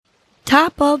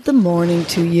Top of the morning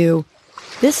to you.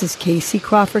 This is Casey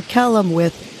Crawford Kellum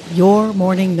with Your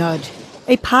Morning Nudge,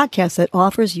 a podcast that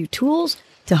offers you tools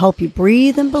to help you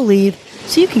breathe and believe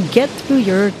so you can get through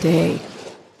your day.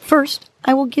 First,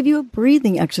 I will give you a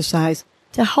breathing exercise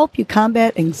to help you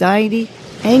combat anxiety,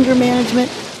 anger management,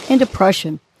 and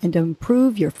depression, and to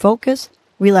improve your focus,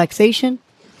 relaxation,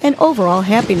 and overall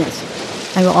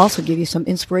happiness. I will also give you some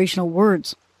inspirational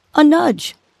words, a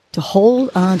nudge, to hold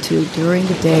on to during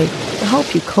the day to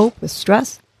help you cope with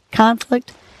stress,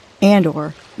 conflict, and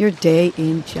or your day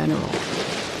in general.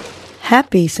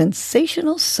 Happy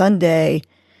Sensational Sunday!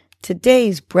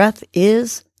 Today's breath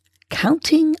is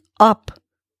counting up,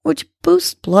 which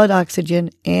boosts blood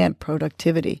oxygen and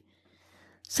productivity.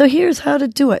 So here's how to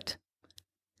do it.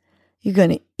 You're going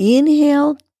to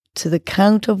inhale to the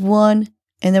count of 1,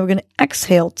 and then we're going to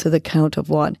exhale to the count of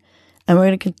 1. And we're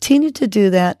going to continue to do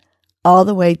that all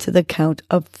the way to the count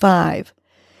of 5.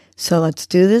 So let's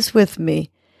do this with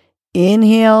me.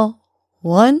 Inhale,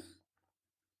 1.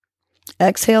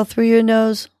 Exhale through your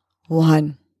nose,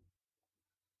 1.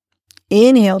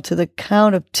 Inhale to the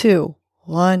count of 2.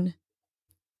 1,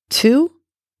 2.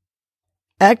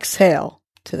 Exhale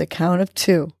to the count of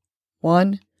 2.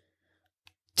 1,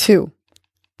 2.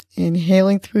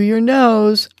 Inhaling through your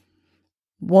nose,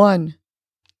 1,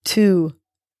 2,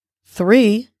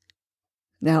 3.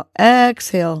 Now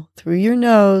exhale through your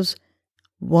nose,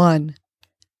 1,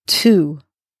 2,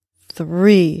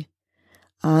 3.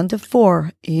 On to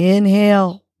 4.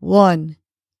 Inhale, 1,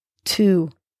 2,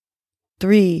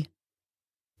 3,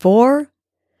 4.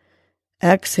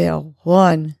 Exhale,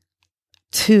 1,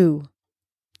 2,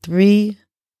 3,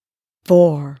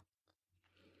 4.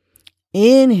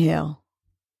 Inhale,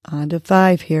 on to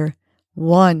 5 here.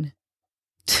 1,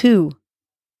 2,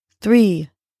 3,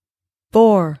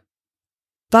 4,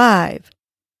 5.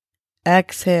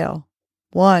 Exhale.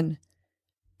 1,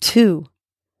 2,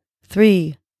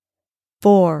 3,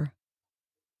 4,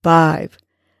 5.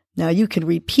 Now you can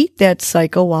repeat that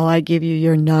cycle while I give you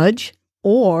your nudge,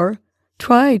 or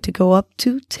try to go up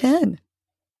to 10.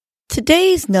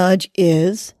 Today's nudge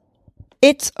is,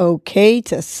 it's okay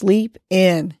to sleep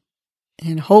in.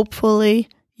 And hopefully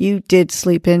you did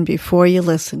sleep in before you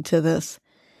listened to this.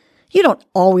 You don't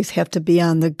always have to be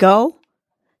on the go.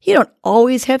 You don't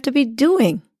always have to be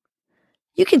doing.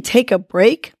 You can take a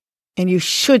break, and you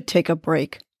should take a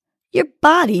break. Your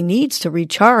body needs to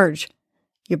recharge.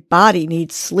 Your body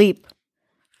needs sleep.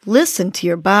 Listen to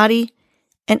your body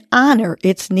and honor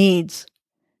its needs.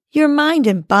 Your mind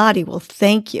and body will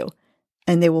thank you,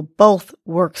 and they will both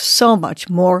work so much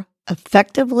more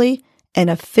effectively and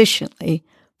efficiently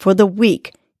for the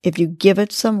week if you give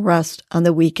it some rest on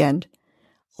the weekend.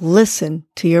 Listen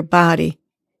to your body.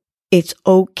 It's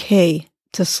okay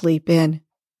to sleep in.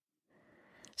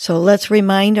 So let's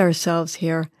remind ourselves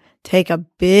here. Take a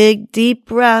big, deep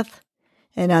breath.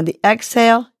 And on the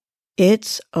exhale,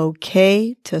 it's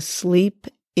okay to sleep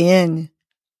in.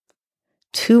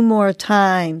 2 more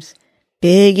times.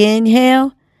 Big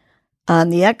inhale.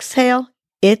 On the exhale,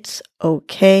 it's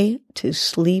okay to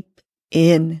sleep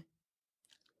in.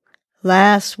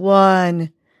 Last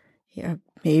one. You're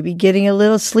maybe getting a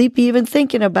little sleepy even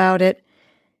thinking about it.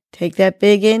 Take that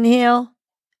big inhale,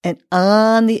 and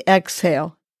on the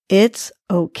exhale, it's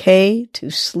okay to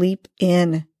sleep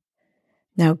in.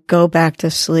 Now go back to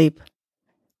sleep.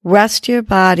 Rest your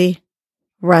body,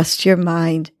 rest your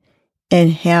mind,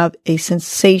 and have a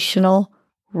sensational,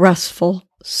 restful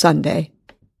Sunday.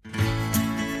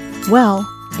 Well,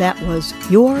 that was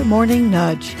your morning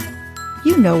nudge.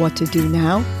 You know what to do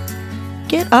now.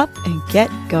 Get up and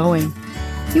get going.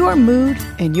 Your mood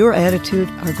and your attitude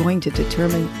are going to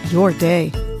determine your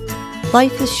day.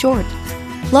 Life is short.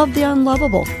 Love the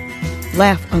unlovable.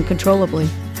 Laugh uncontrollably.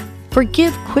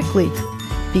 Forgive quickly.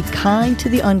 Be kind to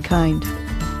the unkind.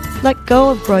 Let go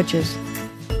of grudges.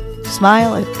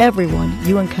 Smile at everyone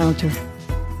you encounter.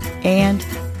 And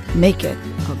make it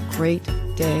a great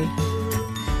day.